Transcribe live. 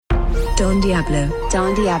Don Diablo.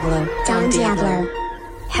 Don Diablo. Don Diablo.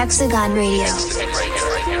 Hexagon Radio.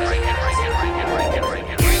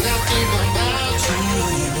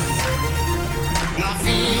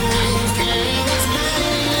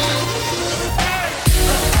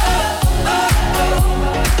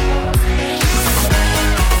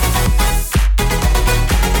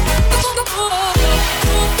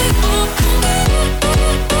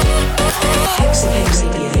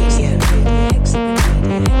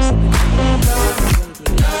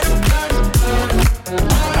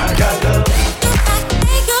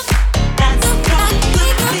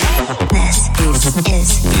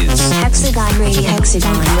 Hexagon Radio.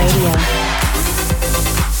 Hexagon Radio.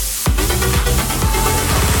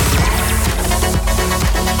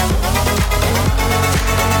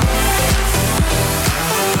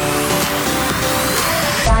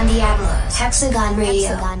 Don Diablo. Hexagon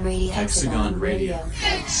Radio. Hexagon Radio. Hexagon Radio.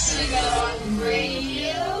 Hexagon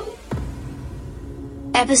Radio.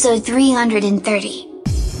 Episode 330.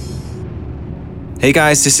 Hey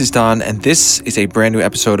guys, this is Don, and this is a brand new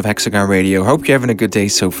episode of Hexagon Radio. Hope you're having a good day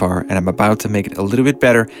so far, and I'm about to make it a little bit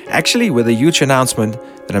better, actually with a huge announcement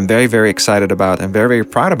that I'm very, very excited about and very, very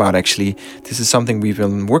proud about, actually. This is something we've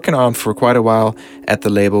been working on for quite a while at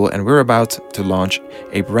the label, and we're about to launch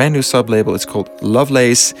a brand new sub-label. It's called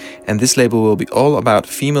Lovelace, and this label will be all about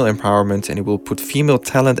female empowerment, and it will put female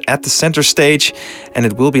talent at the center stage, and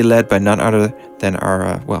it will be led by none other than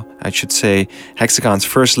our, Hexagon's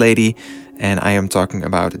first lady. And I am talking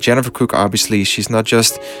about Jennifer Cook. Obviously, she's not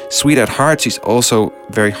just sweet at heart, she's also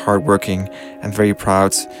very hardworking, and very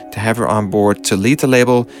proud to have her on board to lead the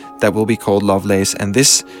label that will be called Lovelace. And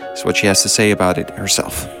this is what she has to say about it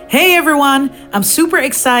herself. Hey everyone, I'm super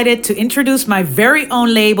excited to introduce my very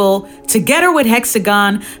own label together with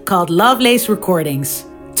Hexagon called Lovelace Recordings.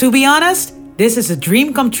 To be honest, this is a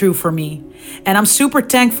dream come true for me, and I'm super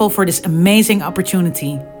thankful for this amazing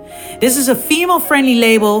opportunity. This is a female-friendly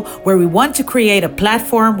label where we want to create a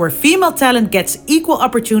platform where female talent gets equal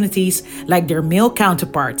opportunities like their male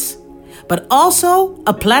counterparts, but also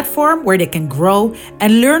a platform where they can grow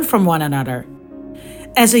and learn from one another.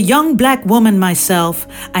 As a young black woman myself,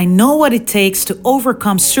 I know what it takes to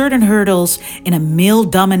overcome certain hurdles in a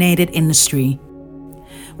male-dominated industry.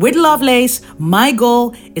 With Lovelace, my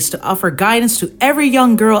goal is to offer guidance to every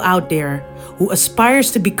young girl out there who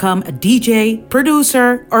aspires to become a DJ,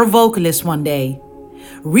 producer, or vocalist one day.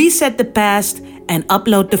 Reset the past and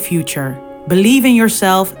upload the future. Believe in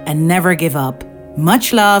yourself and never give up.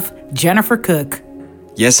 Much love, Jennifer Cook.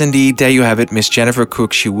 Yes, indeed, there you have it, Miss Jennifer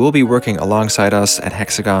Cook. She will be working alongside us at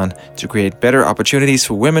Hexagon to create better opportunities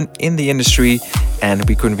for women in the industry, and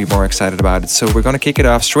we couldn't be more excited about it. So we're going to kick it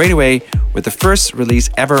off straight away with the first release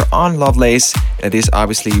ever on Lovelace. It is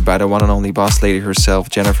obviously by the one and only boss lady herself,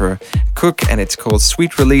 Jennifer Cook, and it's called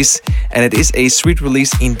Sweet Release. And it is a sweet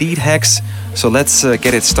release indeed, Hex. So let's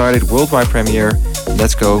get it started. Worldwide premiere.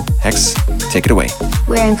 Let's go. Hex, take it away.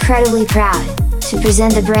 We're incredibly proud to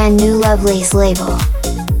present the brand new Lovelace label.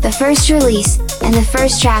 The first release, and the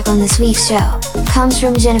first track on this week's show, comes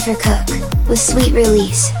from Jennifer Cook, with Sweet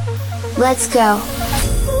Release. Let's go.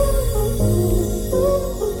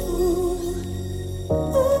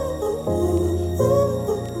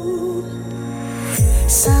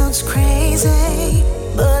 Sounds crazy,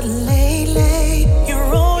 but lately,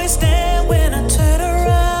 you're always there when I turn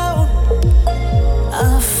around.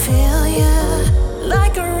 I feel you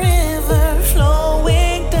like a river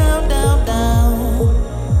flowing down, down, down.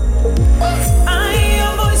 I hear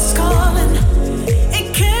your voice calling.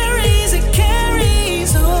 It carries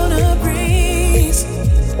on a breeze.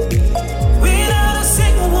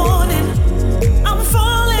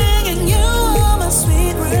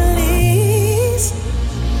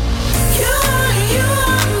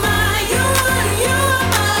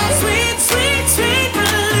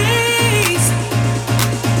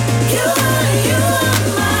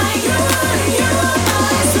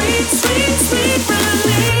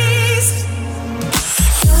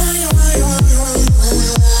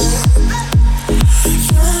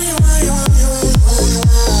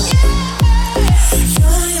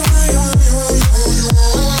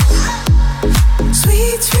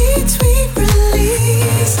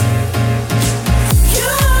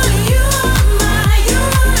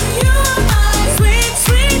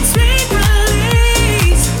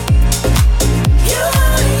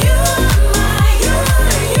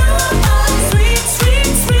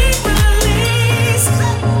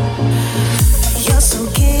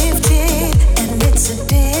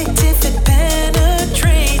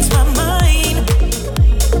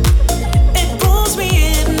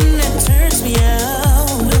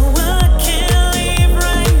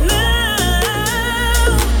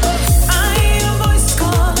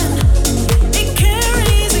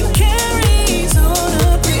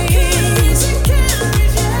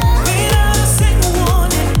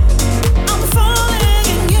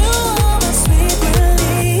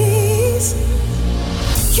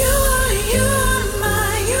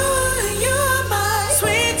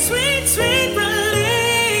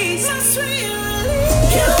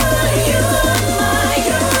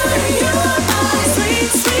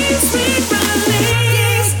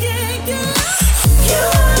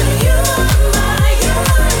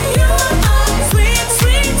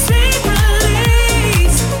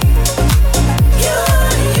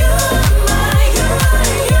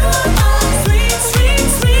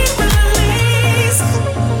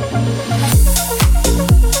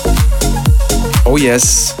 Oh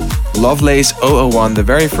yes, Lovelace 001, the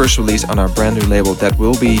very first release on our brand new label that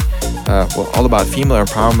will be all about female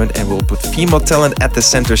empowerment, and we'll put female talent at the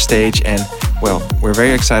center stage. And well, we're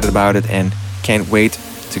very excited about it and can't wait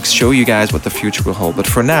to show you guys what the future will hold. But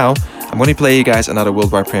for now, I'm going to play you guys another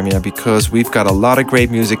worldwide premiere because we've got a lot of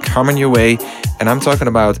great music coming your way, and I'm talking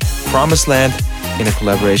about Promised Land in a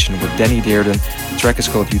collaboration with Danny Dearden. The track is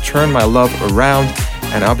called You Turn My Love Around,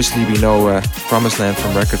 and obviously we know Promised Land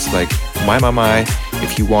from records like My,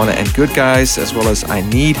 If You Wanna, and Good Guys, as well as I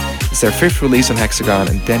Need. It's their 5th release on Hexagon,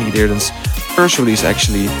 and Danny Dearden's first release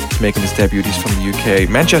actually making his debut. He's from the UK,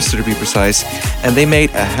 Manchester to be precise, and they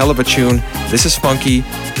made a hell of a tune. This is funky,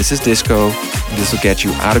 this is disco, and this will get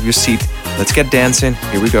you out of your seat. Let's get dancing.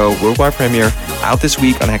 Here we go, worldwide premiere out this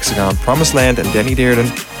week on Hexagon. Promised Land and Danny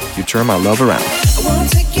Dearden, You Turn My Love Around. I wanna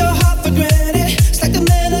take your heart for granted. It's like the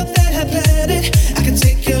man up that had planned it. I can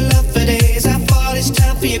take your love for days. I thought it's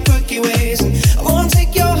time for your quirky ways. I wanna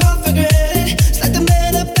take your heart for granted. It's like the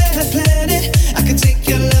man up that had planned it. I can take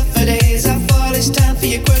your love for days. I thought it's time for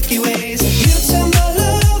your quirky ways. You turn my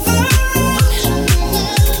love around.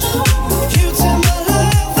 You turn my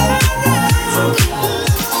love around.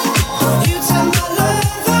 You turn my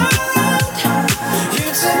love around. You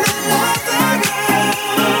turn my love around.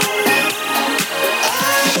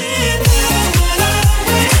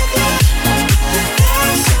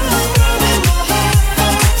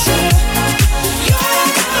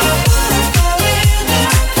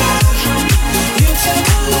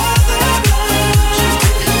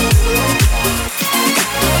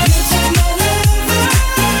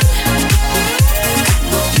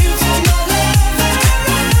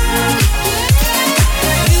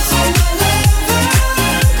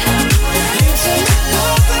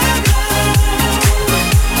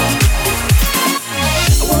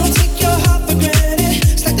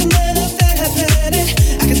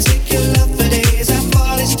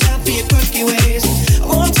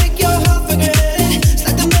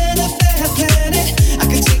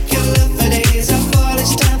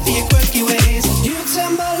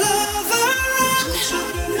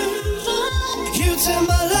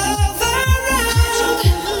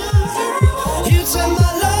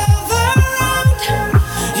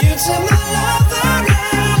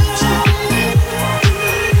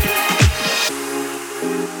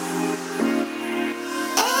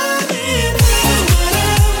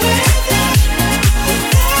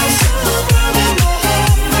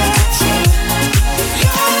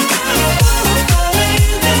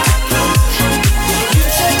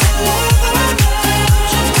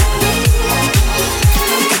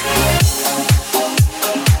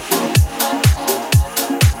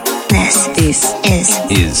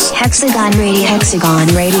 Is Hexagon Radio. Hexagon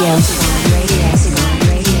Radio.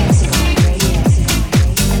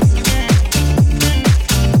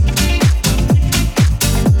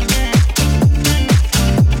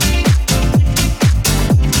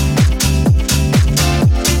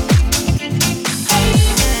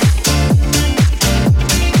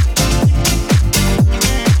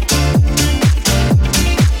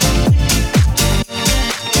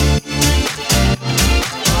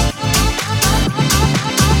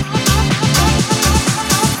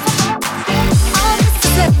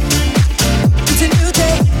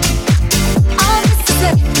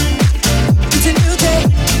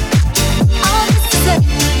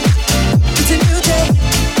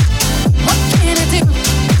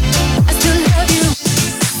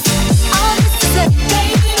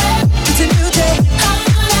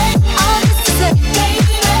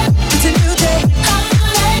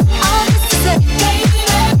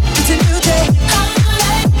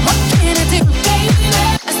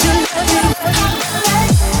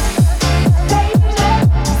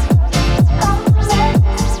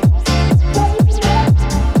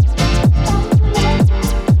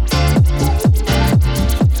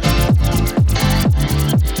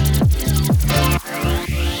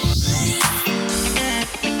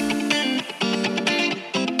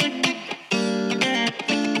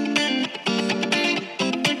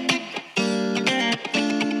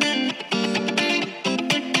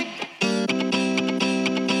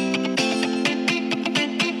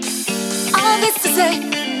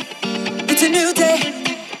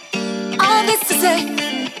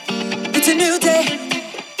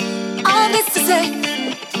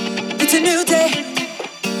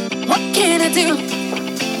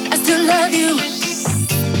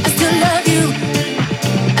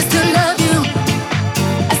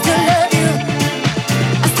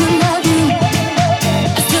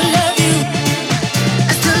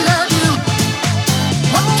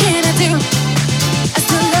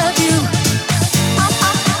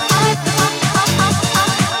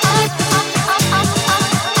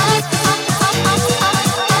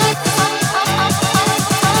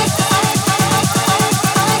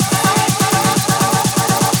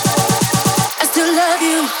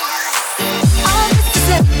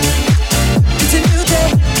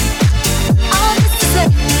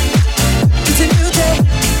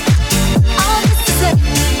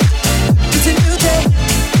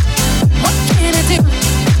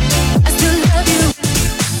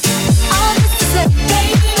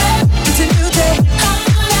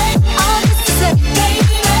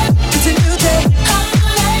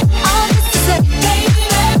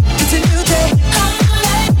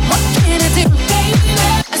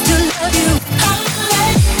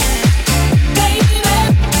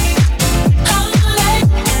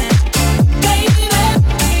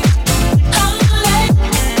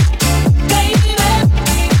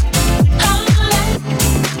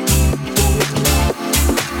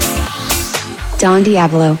 Don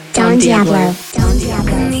Diablo. Don Diablo. Don Diablo.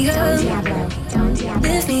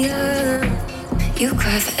 Lift me up. You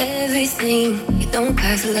cry for everything. You don't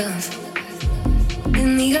cry for love. Lift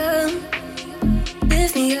me up.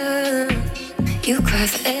 Lift me up. You cry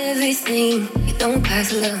for everything. You don't cry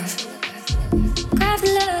for love. Cry for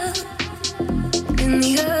love. Lift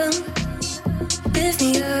me up. Lift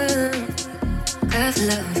me up. Cry for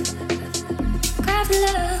love. Cry for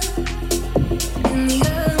love. Lift me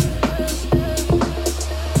up.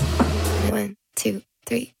 1, 2,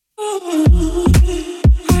 3.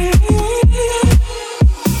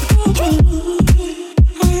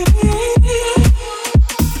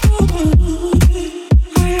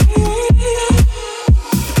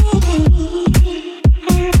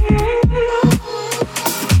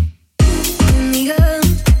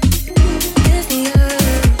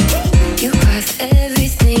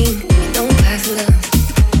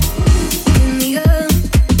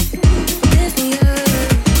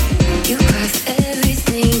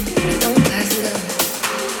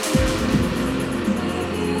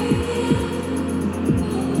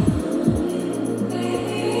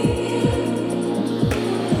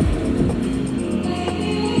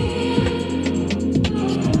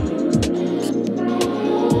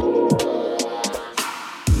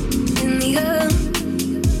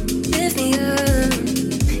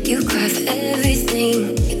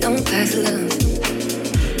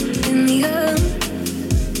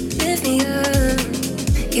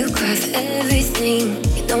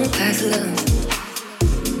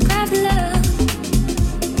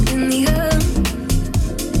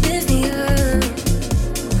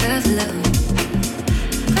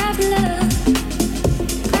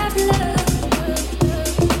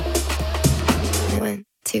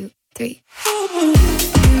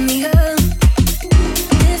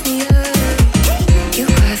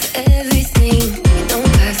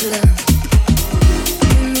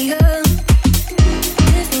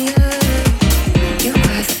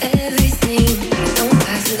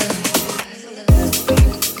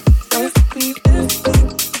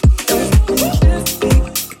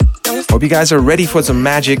 Hope you guys are ready for some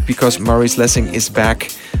magic because Maurice Lessing is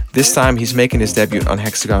back. This time he's making his debut on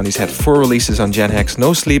Hexagon. He's had 4 releases on Gen Hex: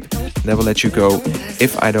 No Sleep, Never Let You Go,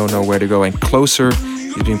 If I Don't Know Where to Go, and Closer.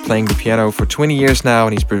 He's been playing the piano for 20 years now,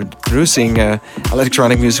 and he's been producing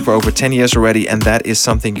electronic music for over 10 years already, and that is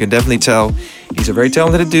something you can definitely tell. He's a very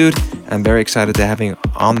talented dude. I'm very excited to have him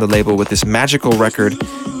on the label with this magical record.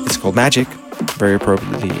 It's called Magic, very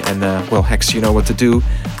appropriately. And well, Hex, you know what to do.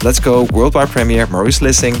 Let's go. Worldwide premiere, Maurice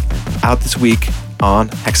Lessing, out this week on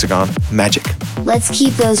Hexagon. Magic. Let's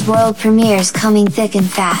keep those world premieres coming thick and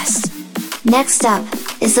fast. Next up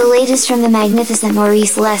is the latest from the magnificent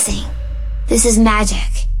Maurice Lessing. This is Magic.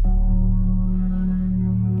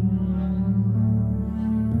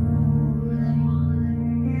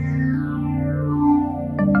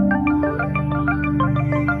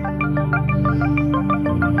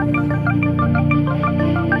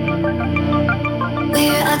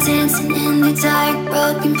 We're all dancing in the dark,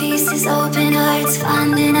 broken pieces, open hearts,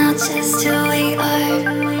 finding out just who we are.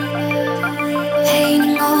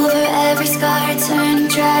 Painting over every scar, turning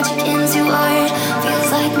tragic into art.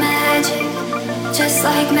 Feels like magic, just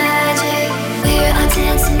like magic. We're all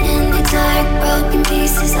dancing in the dark, broken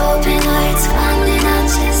pieces, open hearts, finding out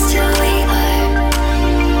just who we are.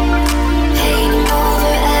 Painting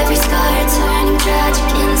over every scar, turning tragic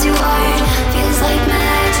into art. Feels like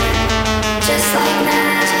magic, just like magic.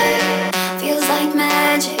 Feels like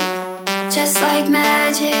magic, just like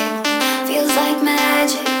magic. Feels like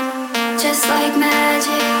magic, just like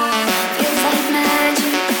magic. Feels like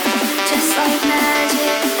magic, just like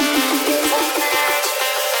magic. Feels like magic.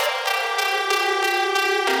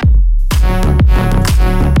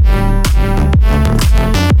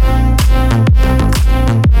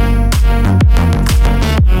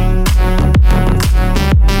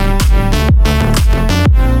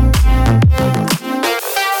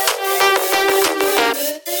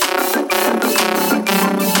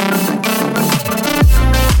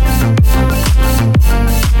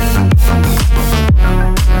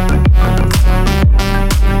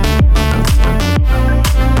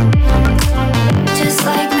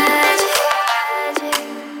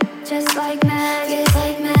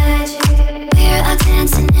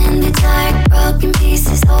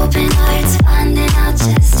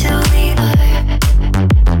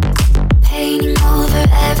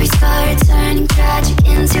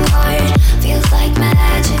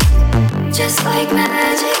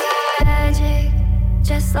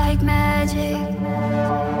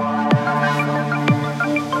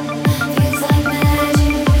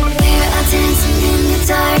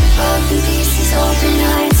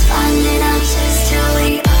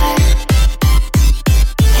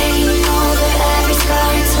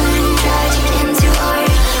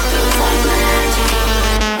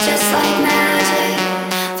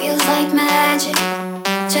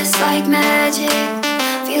 just like magic,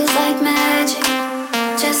 feels like magic,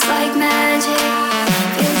 just like magic,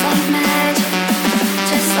 feels like magic,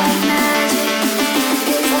 just like magic,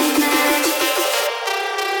 feels like magic.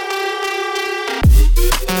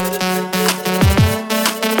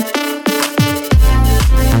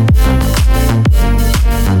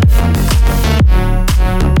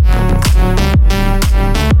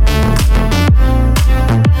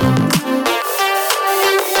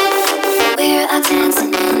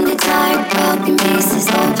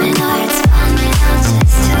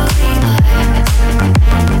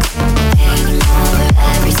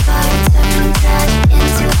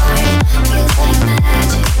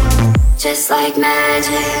 Just like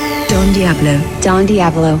magic. Don Diablo. Don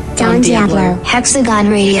Diablo. Don Diablo. Hexagon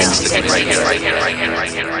Radio.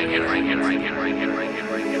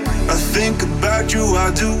 I think about you,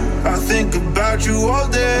 I do. I think about you all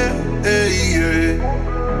day. Yeah.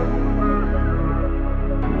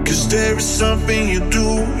 Cause there is something you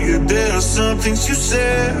do. Yeah, there are some things you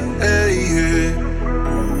say. Yeah.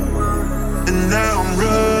 And now I'm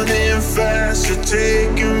running fast, you're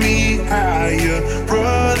taking me higher.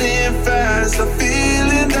 Running fast, I'm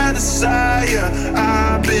feeling that desire.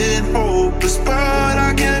 I've been hopeless, but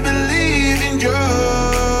I can't believe in you.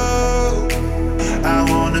 I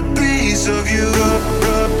want a piece of you.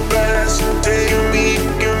 Rub fast, take me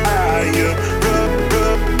higher.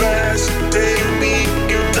 Rub fast, take me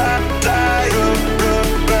higher. Rub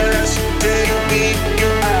fast, take me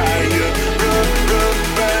higher. Rub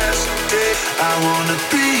fast, take. I want a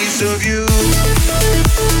piece of you.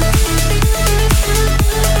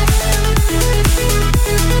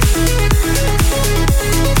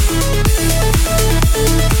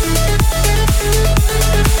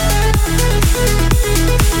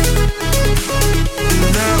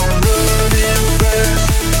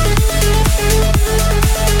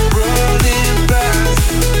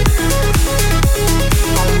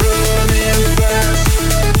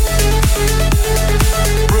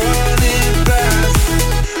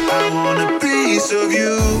 Of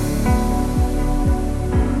you.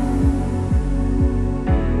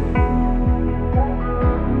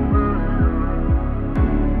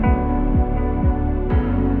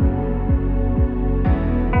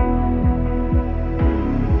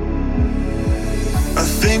 I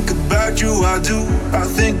think about you, I do. I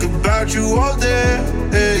think about you all day.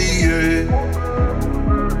 Yeah.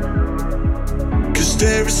 Cause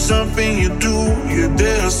there is something you do. Yeah,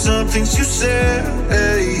 there are some things you say.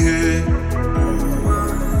 Yeah.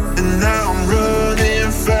 Now I'm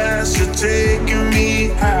running fast, you're taking me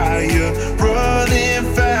higher. Running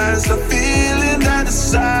fast, I'm feeling that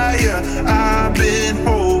desire. I've been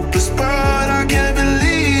hopeless, but I can't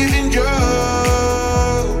believe in you.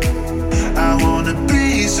 I want a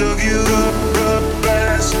piece of you. Rub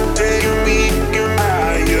fast, take me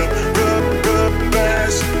higher. Rub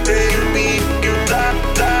fast, take me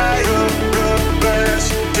higher. Rub fast,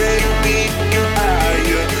 take me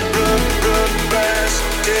higher. Rub fast,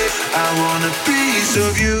 take. I want a piece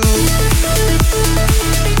of you.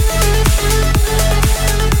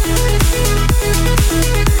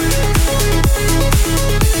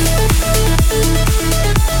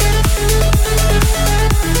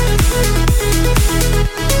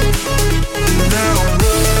 Now I'm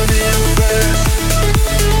running fast.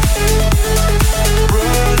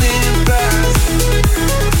 Running fast.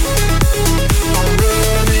 I'm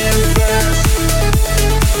running fast.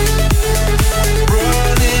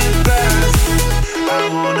 Running fast. I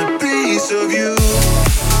want a piece of you.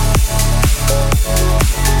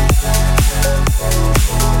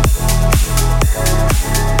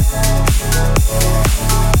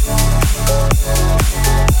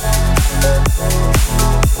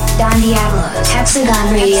 Don Diablo. Hexagon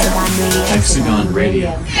Radio. Hexagon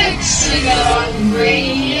Radio. Hexagon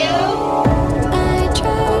Radio. I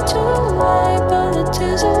try to wipe all the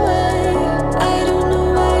tears away. I don't know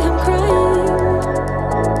why I'm crying.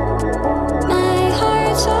 My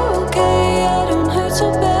heart's okay, I don't hurt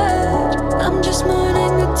so bad. I'm just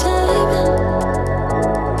mourning the time.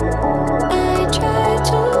 I try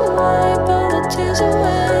to wipe all the tears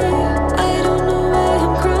away. I don't know why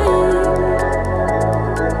I'm crying.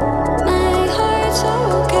 My heart's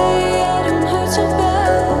okay, I don't hurt so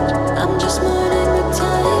bad. I'm just mourning the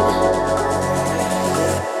time.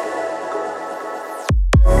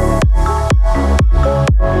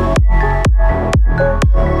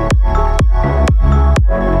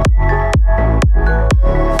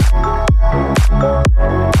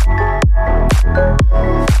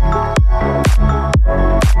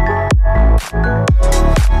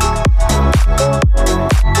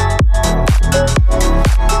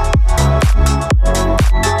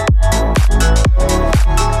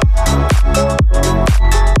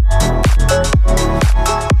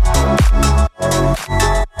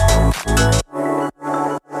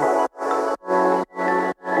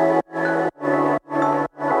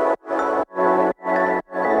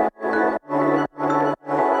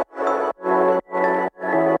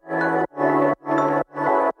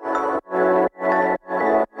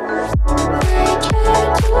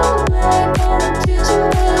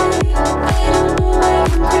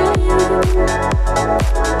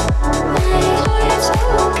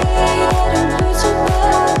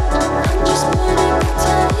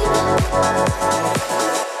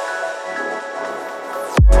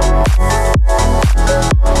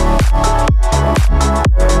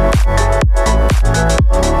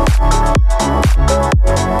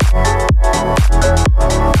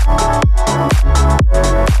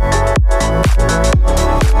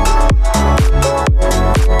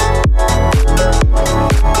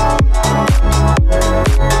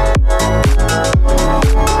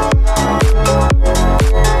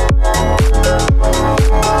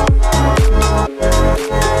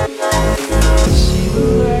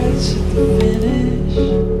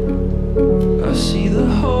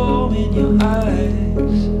 in your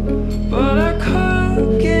eyes, but I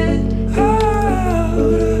can't get out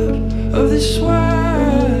of this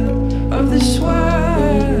world, of this world.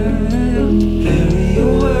 Bury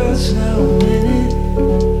your words now a minute,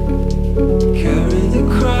 carry the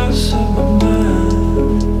cross of my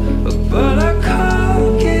mind, but I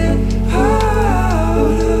can't get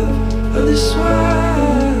out of this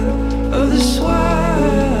world, of this world.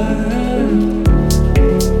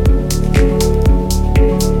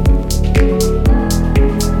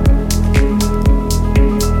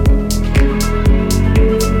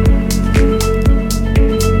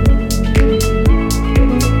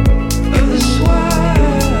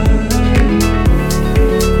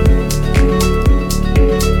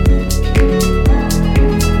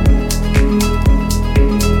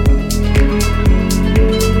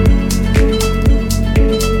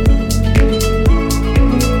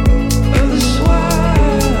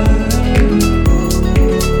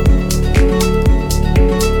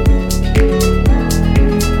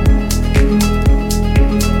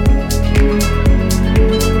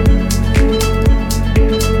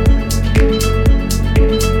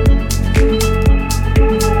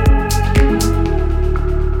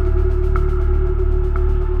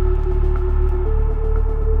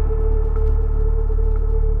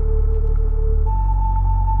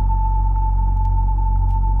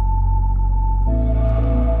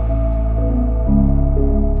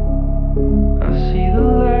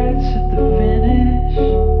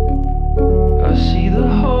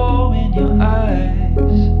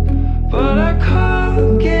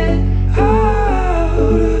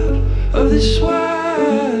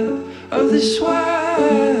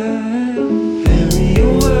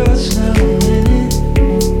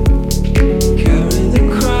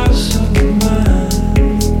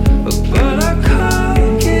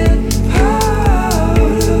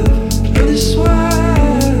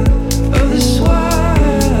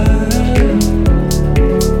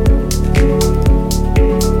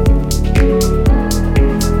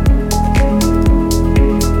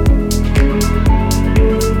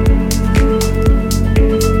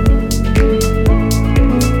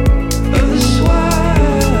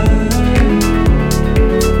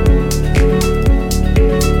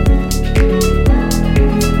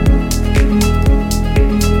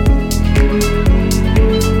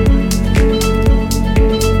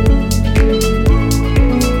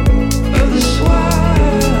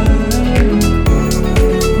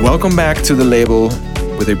 Welcome back to the label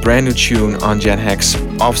with a brand new tune on Jan Hex,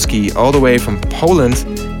 Offski, all the way from Poland.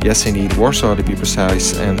 Yes, indeed, Warsaw to be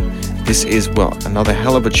precise. And this is, well, another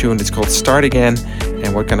hell of a tune. It's called Start Again.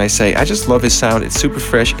 And what can I say? I just love his sound. It's super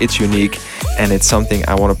fresh, it's unique, and it's something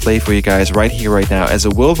I want to play for you guys right here, right now as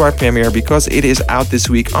a worldwide premiere because it is out this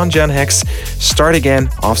week on Jan Hex. Start Again,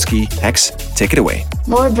 Offski. Hex, take it away.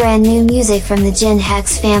 More brand new music from the Jan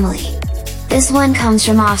Hex family. This one comes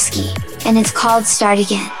from Offski, and it's called Start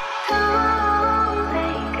Again.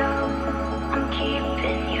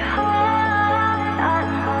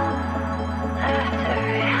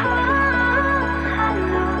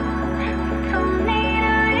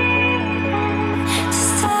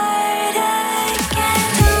 Start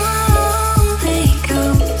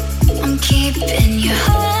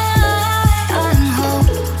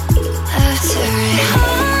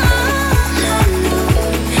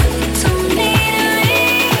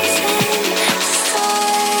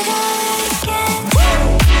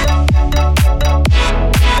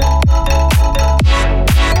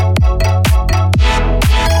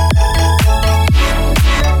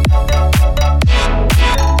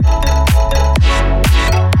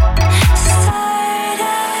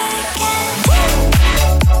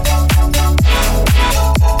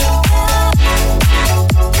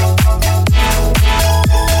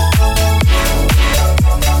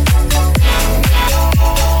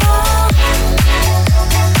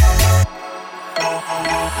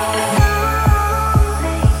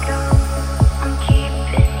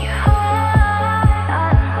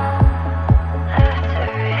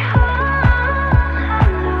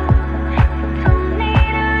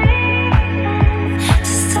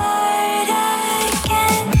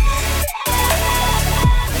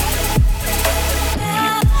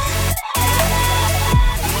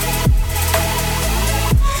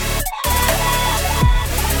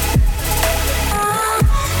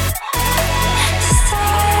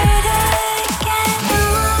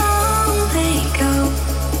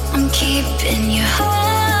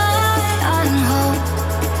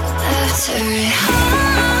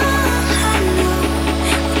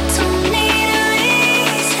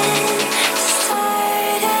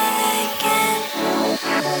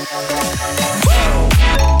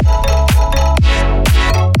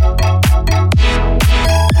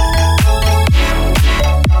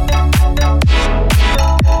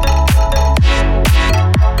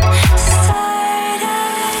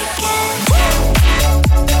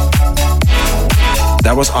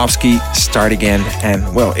was Opsky, Start Again,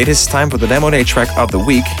 and well, it is time for the Demo Day track of the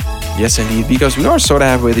week. Yes, indeed, because we are sort of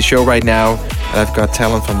halfway the show right now, and I've got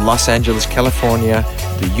talent from Los Angeles, California,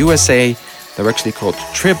 the USA. They're actually called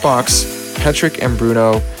Tripbox, Patrick and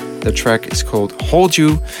Bruno. The track is called Hold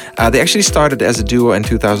You. They actually started as a duo in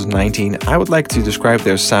 2019. I would like to describe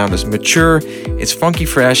their sound as mature. It's funky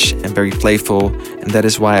fresh and very playful, and that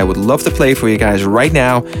is why I would love to play for you guys right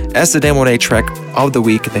now as the Demo Day track of the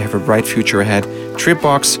week. They have a bright future ahead.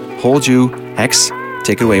 Tripbox, Hold You. Hex,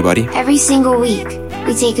 take it away, buddy. Every single week,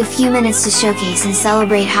 we take a few minutes to showcase and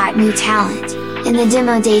celebrate hot new talent in the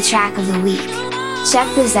Demo Day track of the week.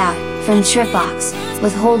 Check this out from Tripbox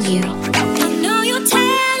with Hold You.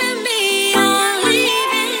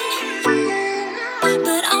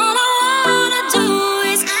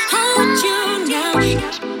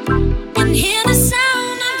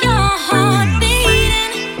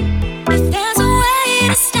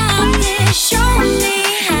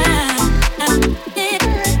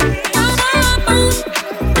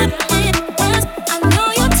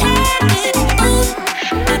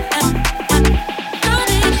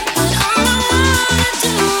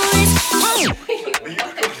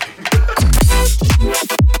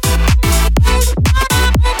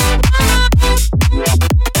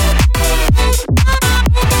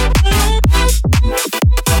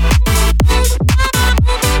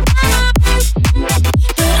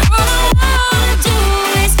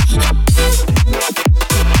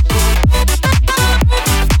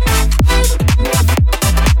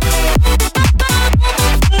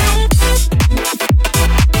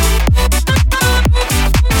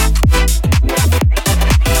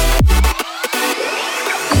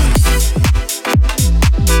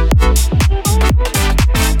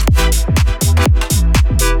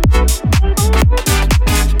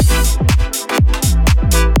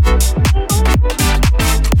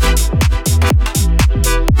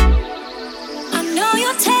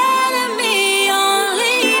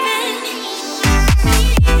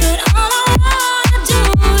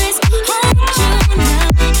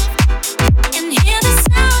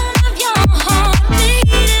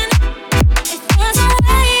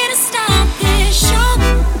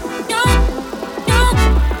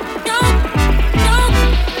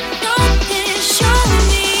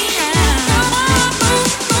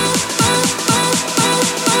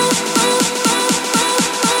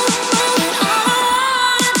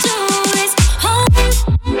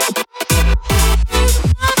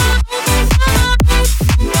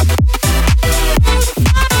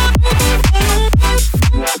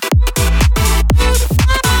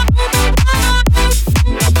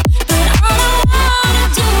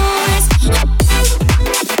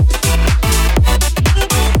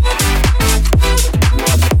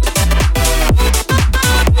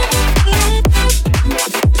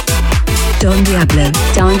 Don Diablo.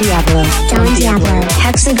 Don Diablo. Don Diablo.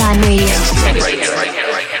 Hexagon Radio.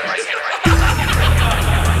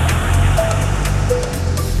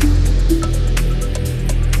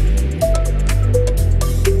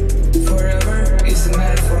 Forever is a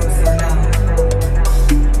metaphor for now.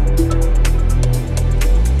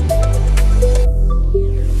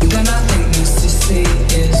 The nothingness to see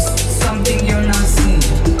is something you're not seeing.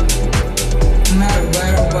 No matter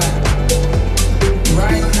where or what.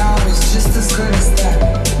 Right now is just as good as that.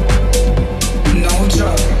 No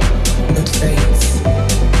drug, but faith.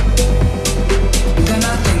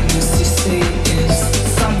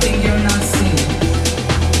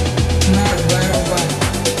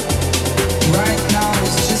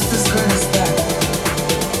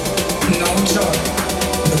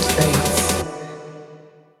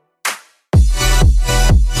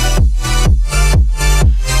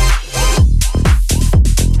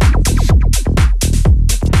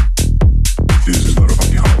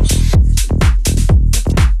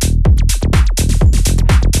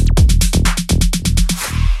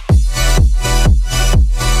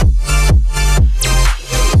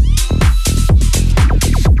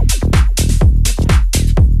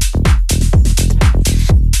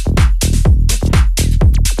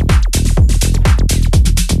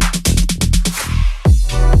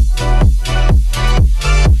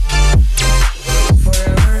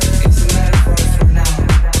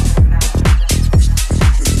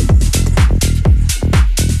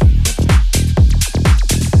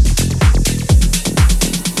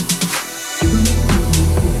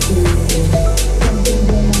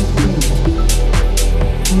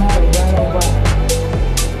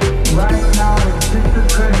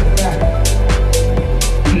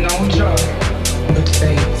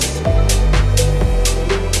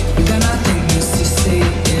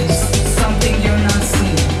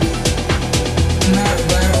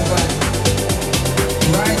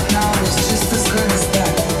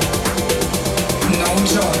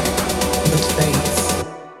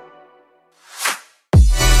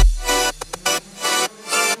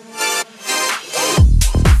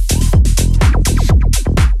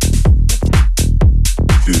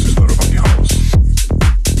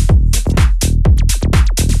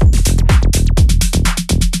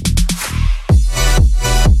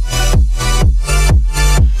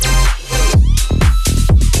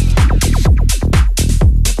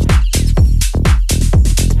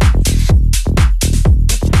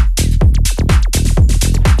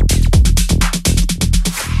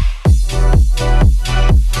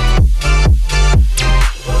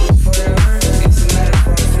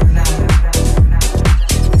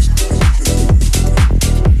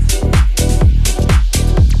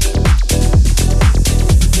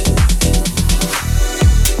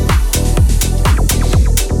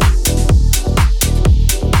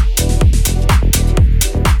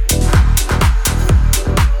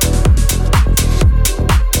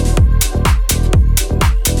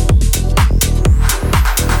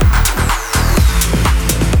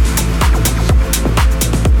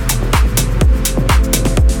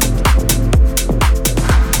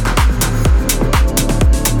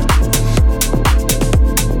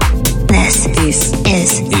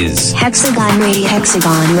 is Hexagon Radio.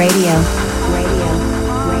 Hexagon Radio.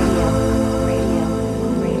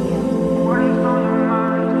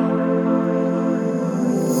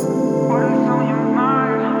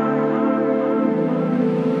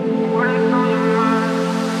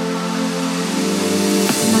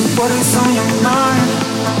 What is on your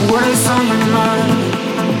mind? What is on your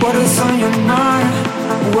mind? What is on your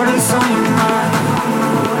mind? What is on your mind?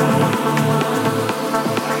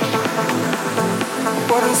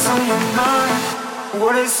 What is on your mind?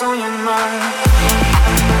 What is on your mind?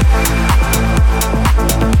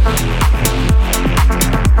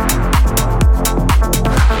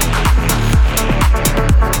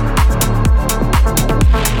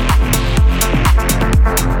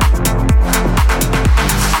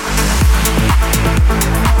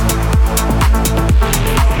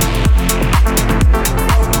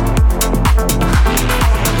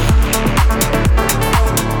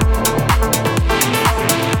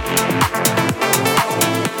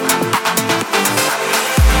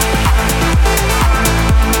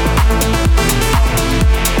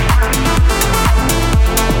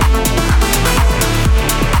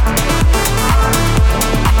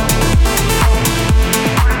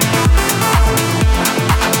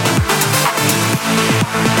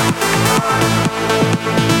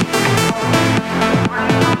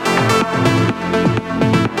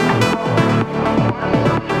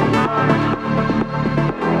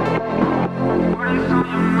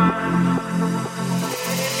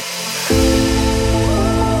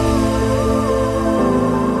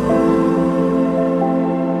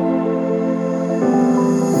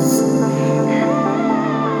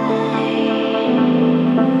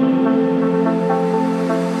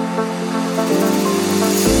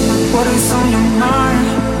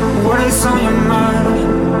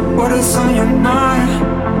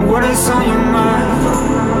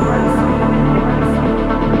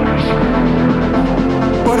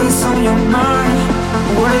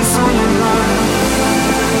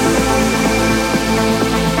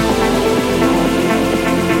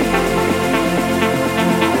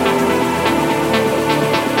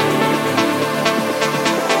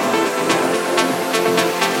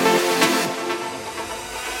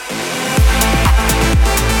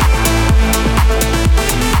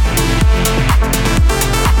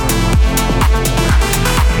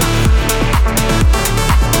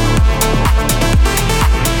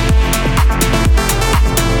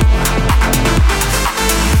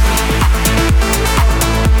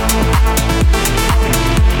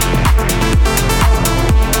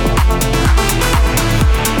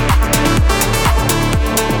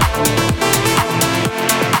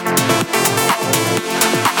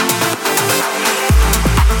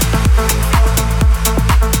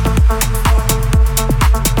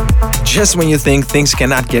 Just when you think things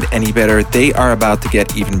cannot get any better, they are about to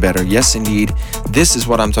get even better. Yes, indeed. This is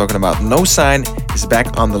what I'm talking about. No Sign is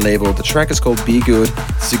back on the label. The track is called Be Good.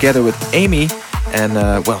 It's together with Amy. And,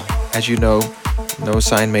 well, as you know, No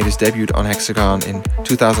Sign made his debut on Hexagon in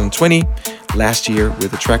 2020, last year,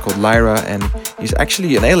 with a track called Lyra. And he's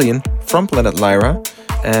actually an alien from planet Lyra.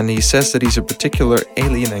 And he says that he's a particular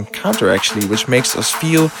alien encounter, actually, which makes us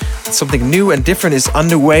feel that something new and different is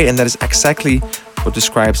underway. And that is exactly what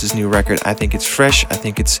describes this new record. I think it's fresh, I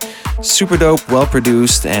think it's super dope, well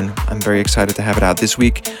produced, and I'm very excited to have it out this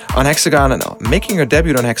week on Hexagon. And making her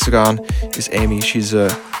debut on Hexagon is Amy. She's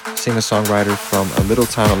a singer-songwriter from a little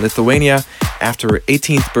town in Lithuania. After her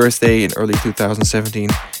 18th birthday in early 2017,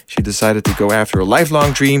 she decided to go after a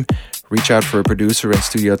lifelong dream, reach out for a producer and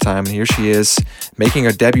studio time, and here she is, making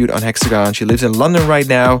her debut on Hexagon. She lives in London right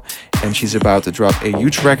now, and she's about to drop a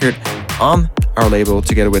huge record on our label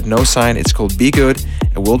together with No Sign. It's called Be Good.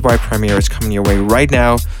 A worldwide premiere is coming your way right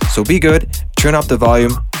now, so be good, turn up the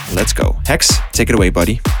volume, let's go. Hex, take it away,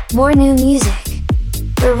 buddy. More new music.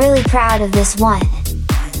 We're really proud of this one.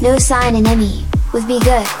 No Sign and Emmy with Be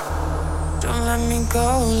Good. Don't let me go,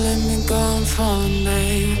 I'm falling,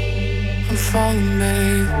 babe. I'm falling,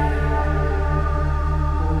 babe.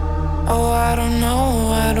 Oh, I don't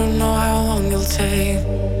know how long you'll take.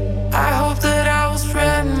 I hope that I will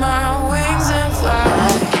spread my wings and fly.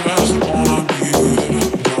 I just wanna be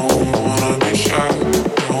good, don't wanna be shy,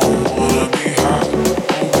 don't wanna be high,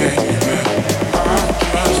 oh baby.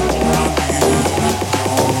 I just wanna be good,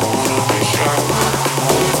 don't wanna be shy,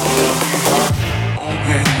 don't wanna be high, oh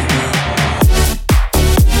baby.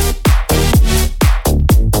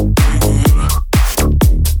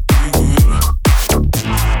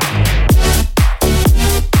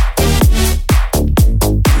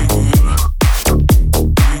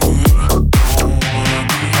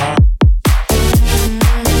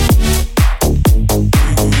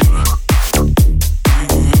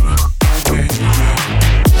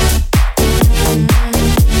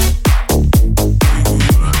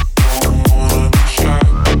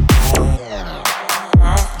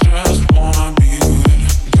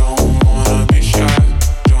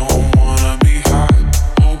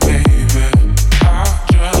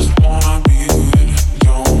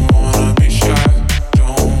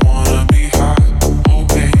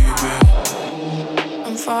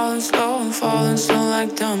 falling slow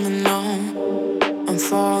like domino. I'm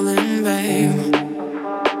falling, babe.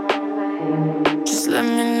 Just let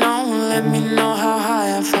me know how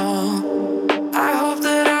high I fall. I hope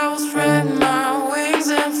that I will spread my wings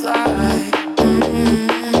and fly.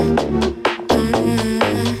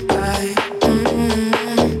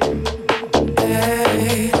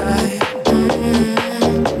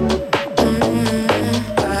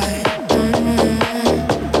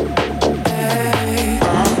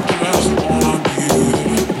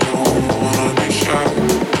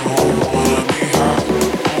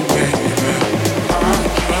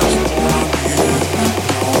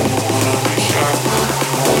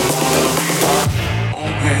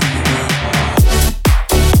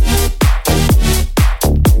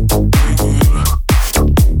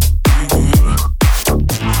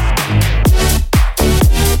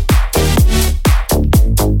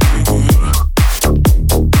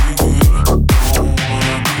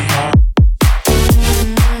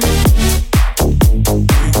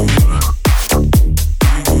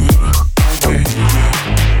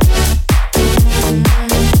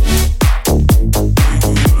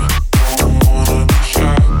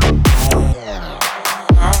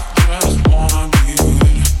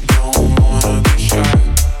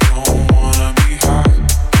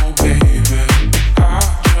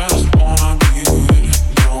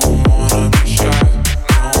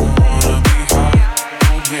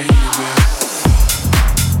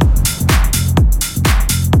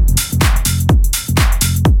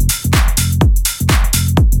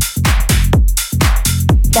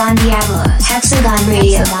 Don Diablo, Hexagon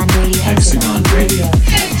Radio. Hexagon Radio.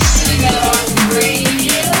 Hexagon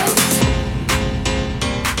Radio.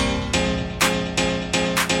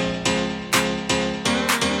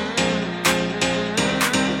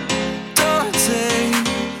 Don't say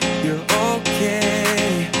you're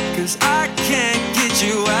okay, 'cause I can't get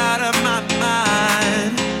you out of my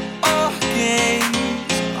mind. Oh, games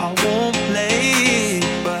I won't play,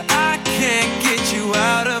 but I can't get you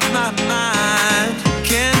out of my mind.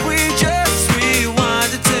 Can we just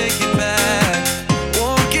rewind to take it back?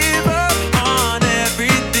 Won't give up on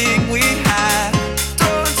everything we had.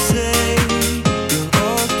 Don't say you're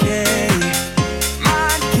okay.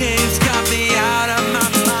 Mind games got me out of my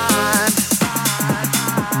mind.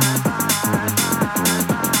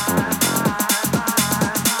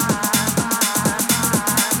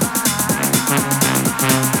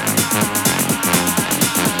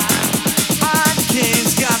 Mind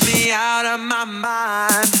games got me out of my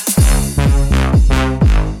mind.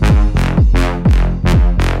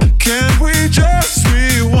 Can we just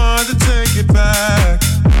rewind to take it back?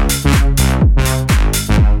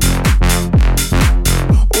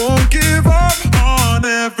 Won't give up on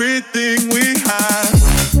everything we had.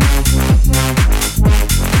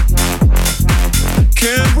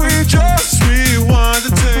 Can we just rewind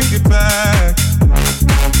to take it back?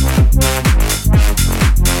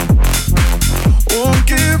 Won't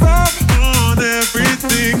give up on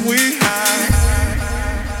everything we had.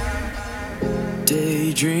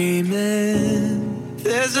 Daydreaming,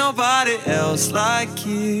 there's nobody else like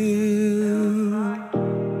you.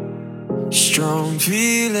 Strong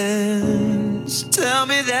feelings, tell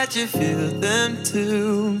me that you feel them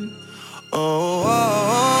too.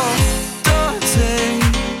 Oh, don't say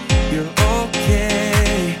you're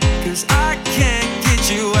okay, 'cause I can't get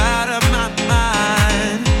you out of my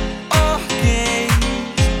mind. Oh, games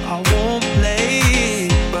I won't play,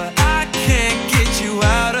 but I can't get you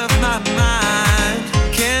out of my mind.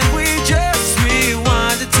 Can we just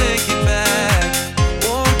rewind to take it back?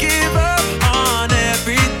 Won't give up on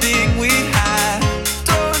everything we had.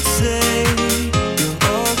 Don't say you're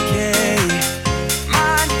okay.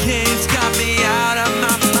 Mind games got me out of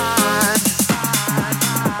my mind.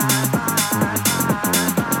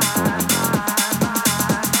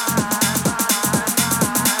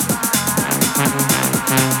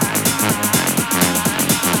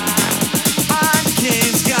 Mind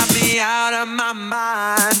games got me out of my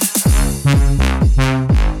mind.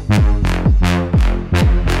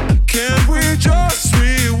 Can we just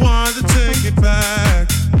rewind to take it back?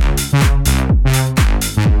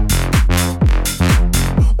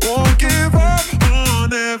 Won't give up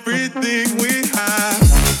on everything we had.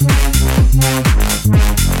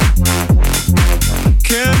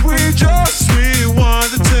 Can we just rewind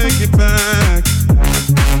to take it back?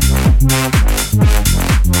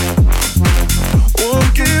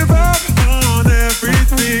 Won't give up on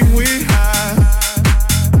everything we had.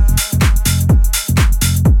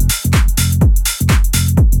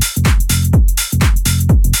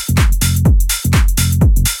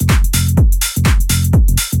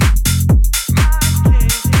 Mind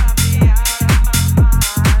games got me out of my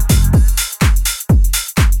mind.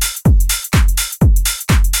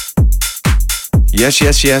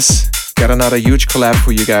 Yes. Got another huge collab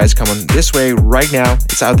for you guys coming this way right now.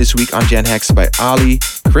 It's out this week on Gen Hex by Ali,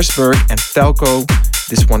 Chris Berg, and Falco.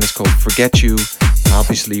 This one is called Forget You.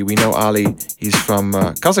 Obviously, we know Ali. He's from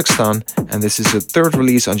Kazakhstan, and this is the third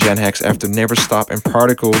release on Gen Hex after Never Stop and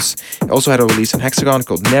Particles. He also had a release on Hexagon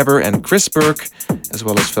called Never, and Chris Berg, as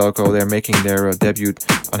well as Falco, they're making their debut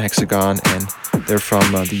on Hexagon, and they're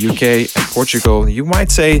from the UK and Portugal. You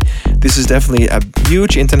might say this is definitely a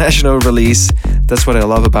huge international release. That's what I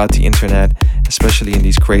love about the internet, especially in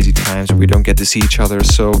these crazy times where we don't get to see each other.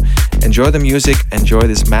 So enjoy the music, enjoy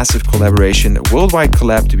this massive collaboration, a worldwide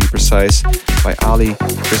collab to be precise, by Ali,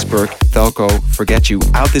 Chris Berg, Falco, Forget You,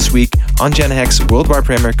 out this week on Gen Hex, worldwide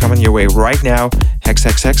premiere coming your way right now. Hex,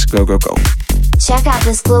 go, go, go. Check out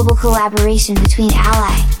this global collaboration between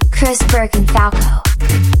Ali, Chris Berg, and Falco.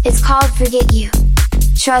 It's called Forget You.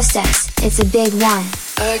 Trust us, it's a big one.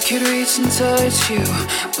 I could reach and touch you,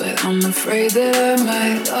 but I'm afraid that I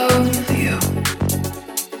might love you.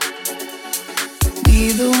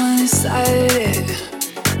 Neither one decided,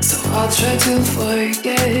 so I'll try to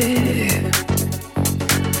forget it.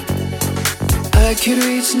 I could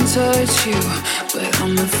reach and touch you, but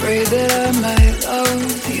I'm afraid that I might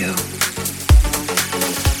love you.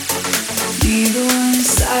 Neither one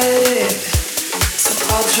decided, so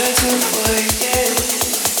I'll try to forget it.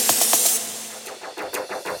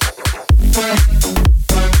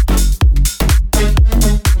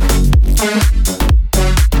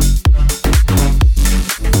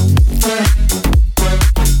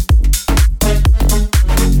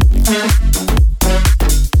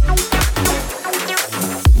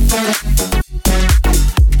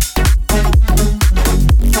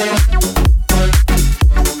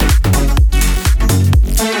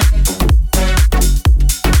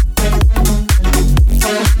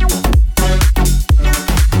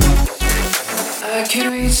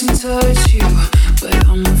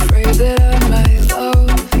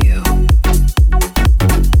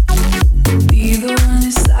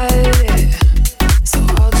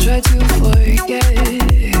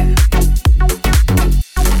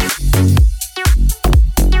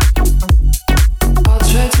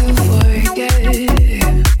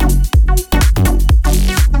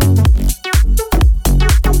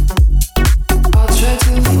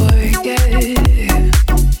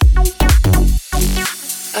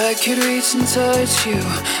 Touch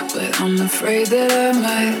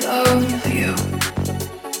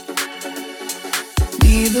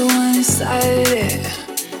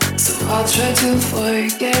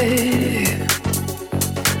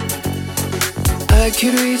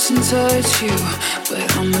you, but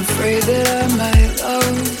I'm afraid that I might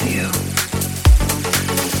love you.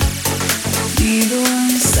 Neither one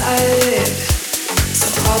decided, so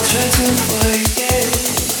I'll try to forget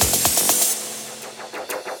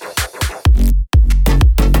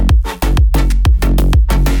it.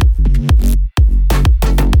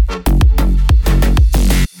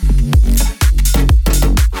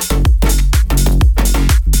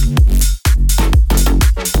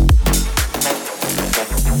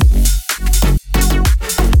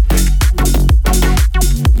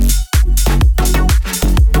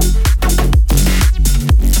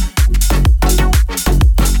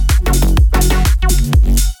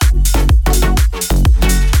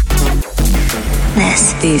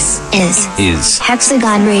 This is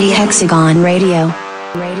Hexagon Radio. Hexagon Radio.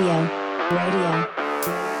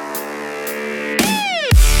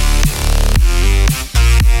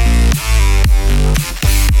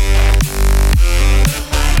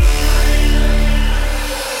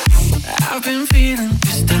 I've been feeling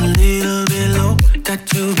just a little bit low. Got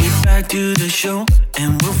to get back to the show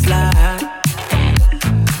and we'll fly.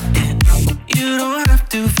 And you don't have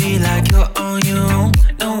to feel like you're on your own.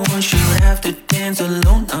 No one should have to dance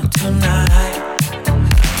alone, not tonight.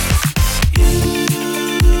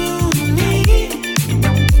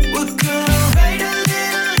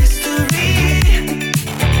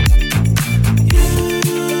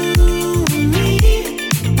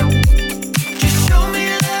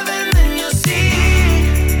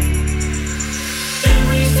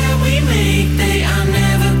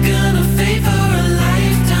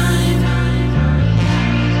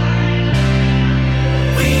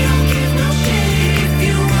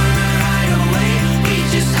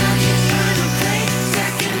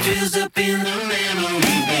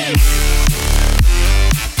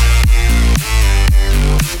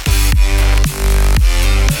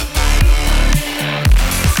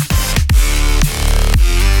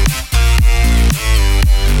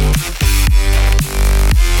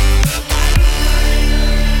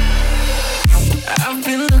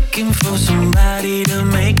 For somebody to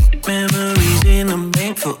make memories in the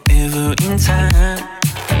bank forever. deliver in time.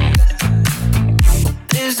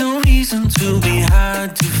 There's no reason to be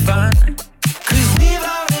hard to find, 'cause we've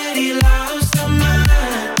already lost our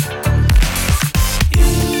mind. You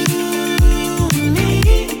and me,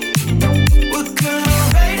 we're gonna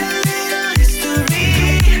write a little history.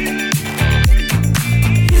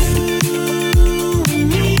 You and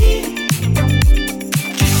me,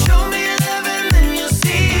 just show me love and then you'll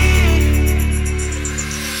see.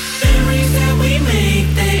 Memories that we make,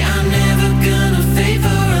 they are never gonna fade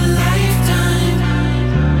for a lifetime.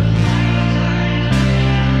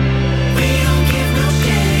 We don't give no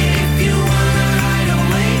shit if you wanna hide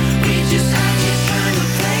away. We just out here trying to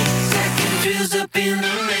play second fields up in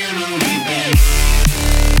the memory bank.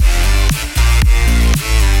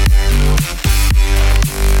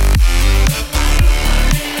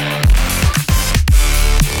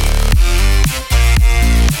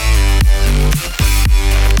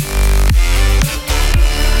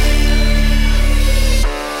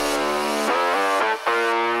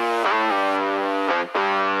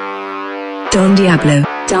 Don Diablo.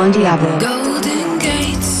 Don Diablo. Golden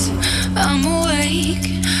gates, I'm awake.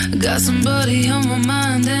 Got somebody on my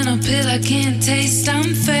mind and a pill I can't taste.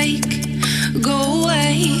 I'm fake. Go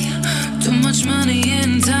away. Too much money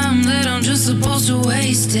and time that I'm just supposed to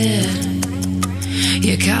waste it.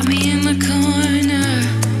 You caught me in the corner.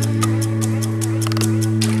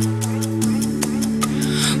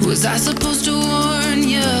 Was I supposed to warn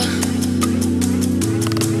you?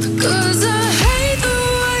 'Cause I hate the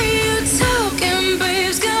way you're talking,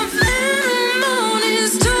 babe's got venom on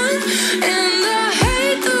his tongue. And I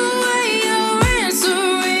hate the way you're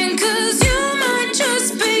answering, 'cause you might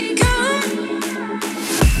just become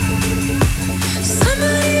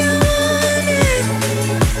somebody I wanted.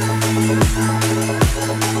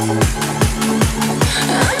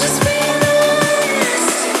 I'm just being honest.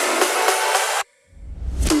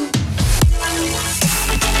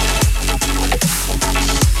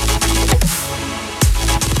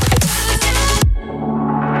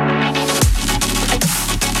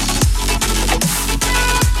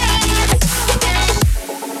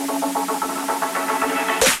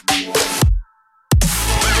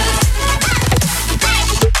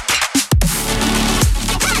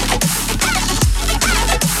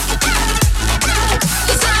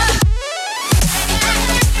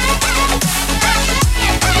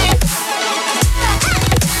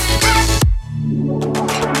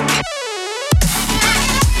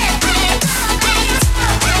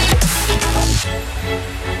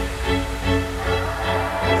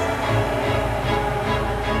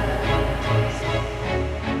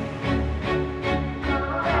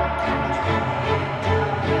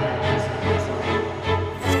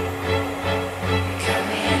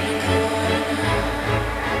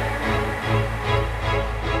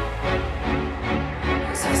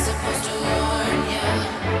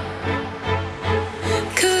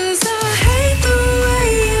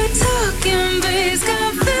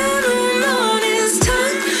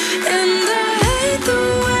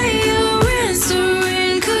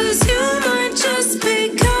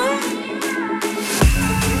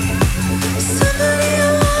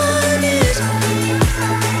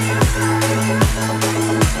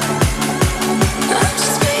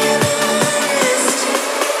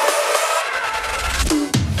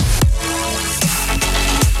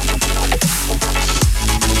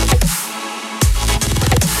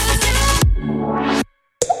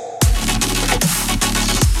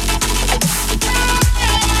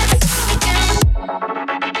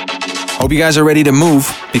 Hope you guys are ready to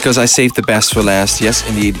move, because I saved the best for last. Yes,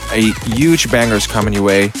 indeed, a huge banger is coming your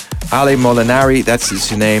way. Ale Molinari, that's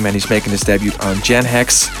his name, and he's making his debut on Gen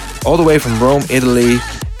Hex, all the way from Rome, Italy,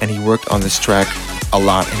 and he worked on this track a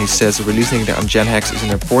lot. And he says releasing it on Gen Hex is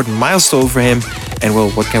an important milestone for him. And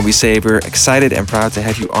well, what can we say? We're excited and proud to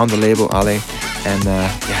have you on the label, Ale. And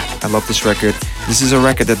yeah, I love this record. This is a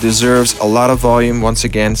record that deserves a lot of volume once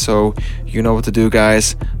again, so you know what to do,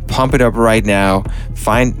 guys. Pump it up right now.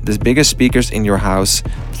 Find the biggest speakers in your house.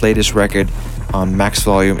 Play this record on max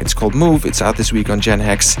volume. It's called Move. It's out this week on Gen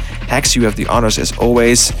Hex. Hex, you have the honors as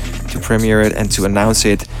always to premiere it and to announce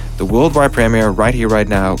it. The worldwide premiere right here, right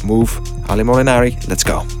now. Move. Ale Molinari, let's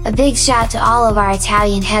go. A big shout to all of our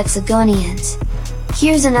Italian Hexagonians.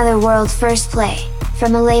 Here's another world first play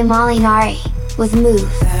from Ale Molinari with Move.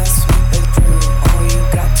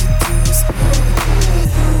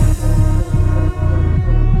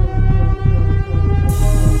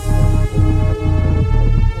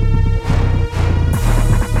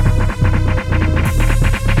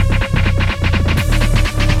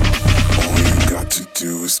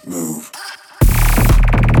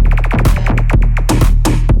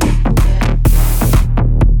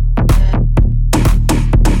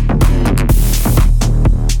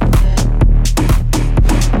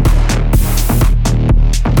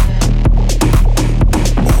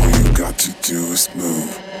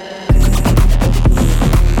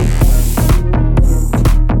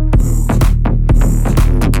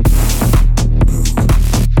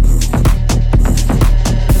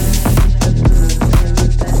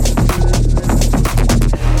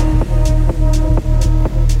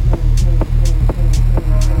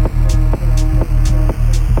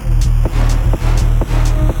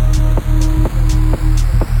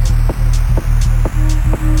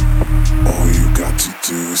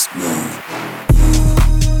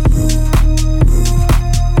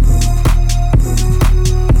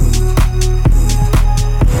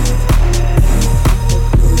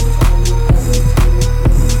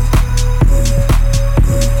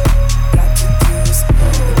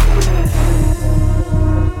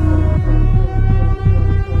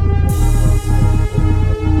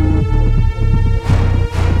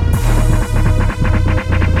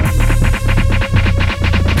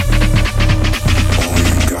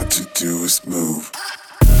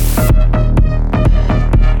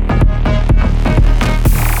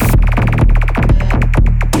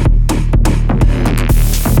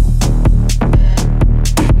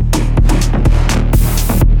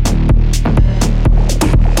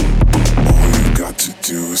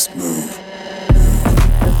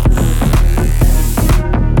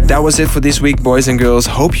 that was it for this week, boys and girls.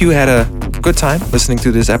 Hope you had a good time listening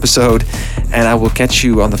to this episode, and I will catch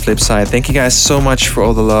you on the flip side. Thank you guys so much for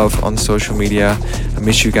all the love on social media. I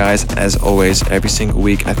miss you guys as always every single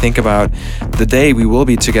week. I think about the day we will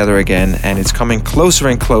be together again, and it's coming closer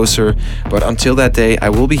and closer. But until that day, I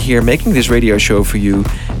will be here making this radio show for you,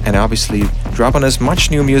 and obviously dropping as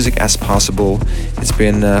much new music as possible. It's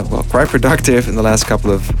been quite productive in the last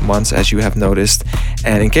couple of months, as you have noticed.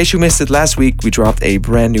 And in case you missed it, last week we dropped a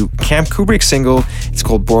brand new Camp Kubrick single. It's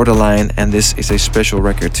called Borderline, and this is a special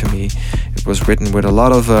record to me. It was written with a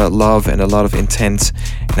lot of love and a lot of intent,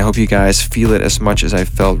 and I hope you guys feel it as much as I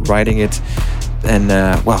felt writing it. And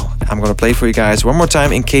I'm gonna play for you guys one more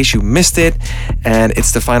time in case you missed it. And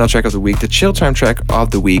it's the final track of the week, the chill time track of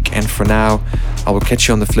the week. And for now, I will catch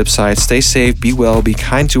you on the flip side. Stay safe, be well, be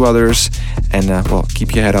kind to others, and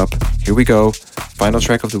keep your head up. Here we go. Final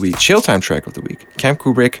track of the week, chill time track of the week. Camp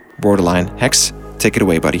Kubrick, Borderline. Hex, take it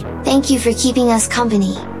away, buddy. Thank you for keeping us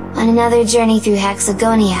company on another journey through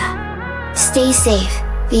Hexagonia. Stay safe,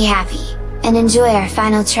 be happy, and enjoy our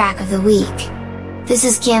final track of the week. This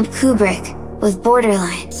is Camp Kubrick with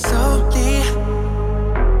Borderline. Slowly,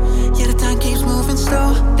 yeah, the time keeps moving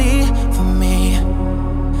slowly for me.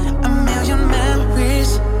 A million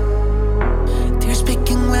memories, they're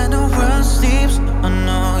speaking when the world sleeps. Oh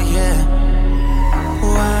no, yeah.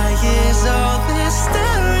 Why is all this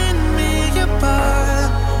staring me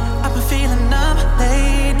apart? I've been feeling numb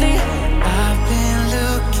lately. I've been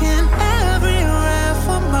looking everywhere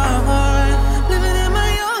for more, living in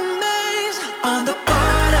my own maze on the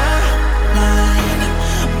borderline.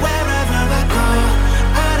 Wherever I go,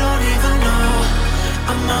 I don't even know.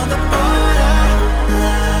 I'm on the borderline,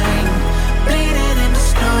 bleeding in the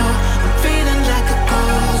snow. I'm feeling like a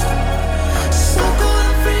ghost, so cold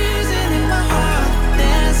and freezing in my heart,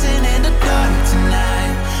 dancing in the dark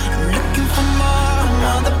tonight. I'm looking for more. I'm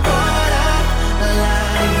on the borderline.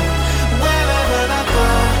 Wherever I go,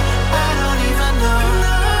 I don't even know.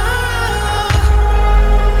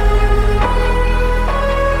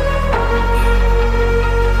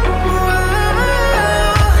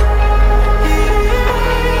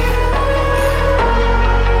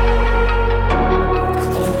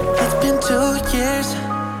 It's been 2 years,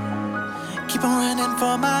 keep on running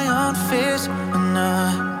for my own fears.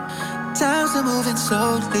 And times are moving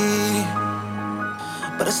slowly,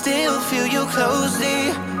 but I still feel you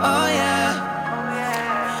closely. Oh yeah.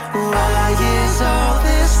 Why is all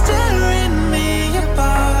this still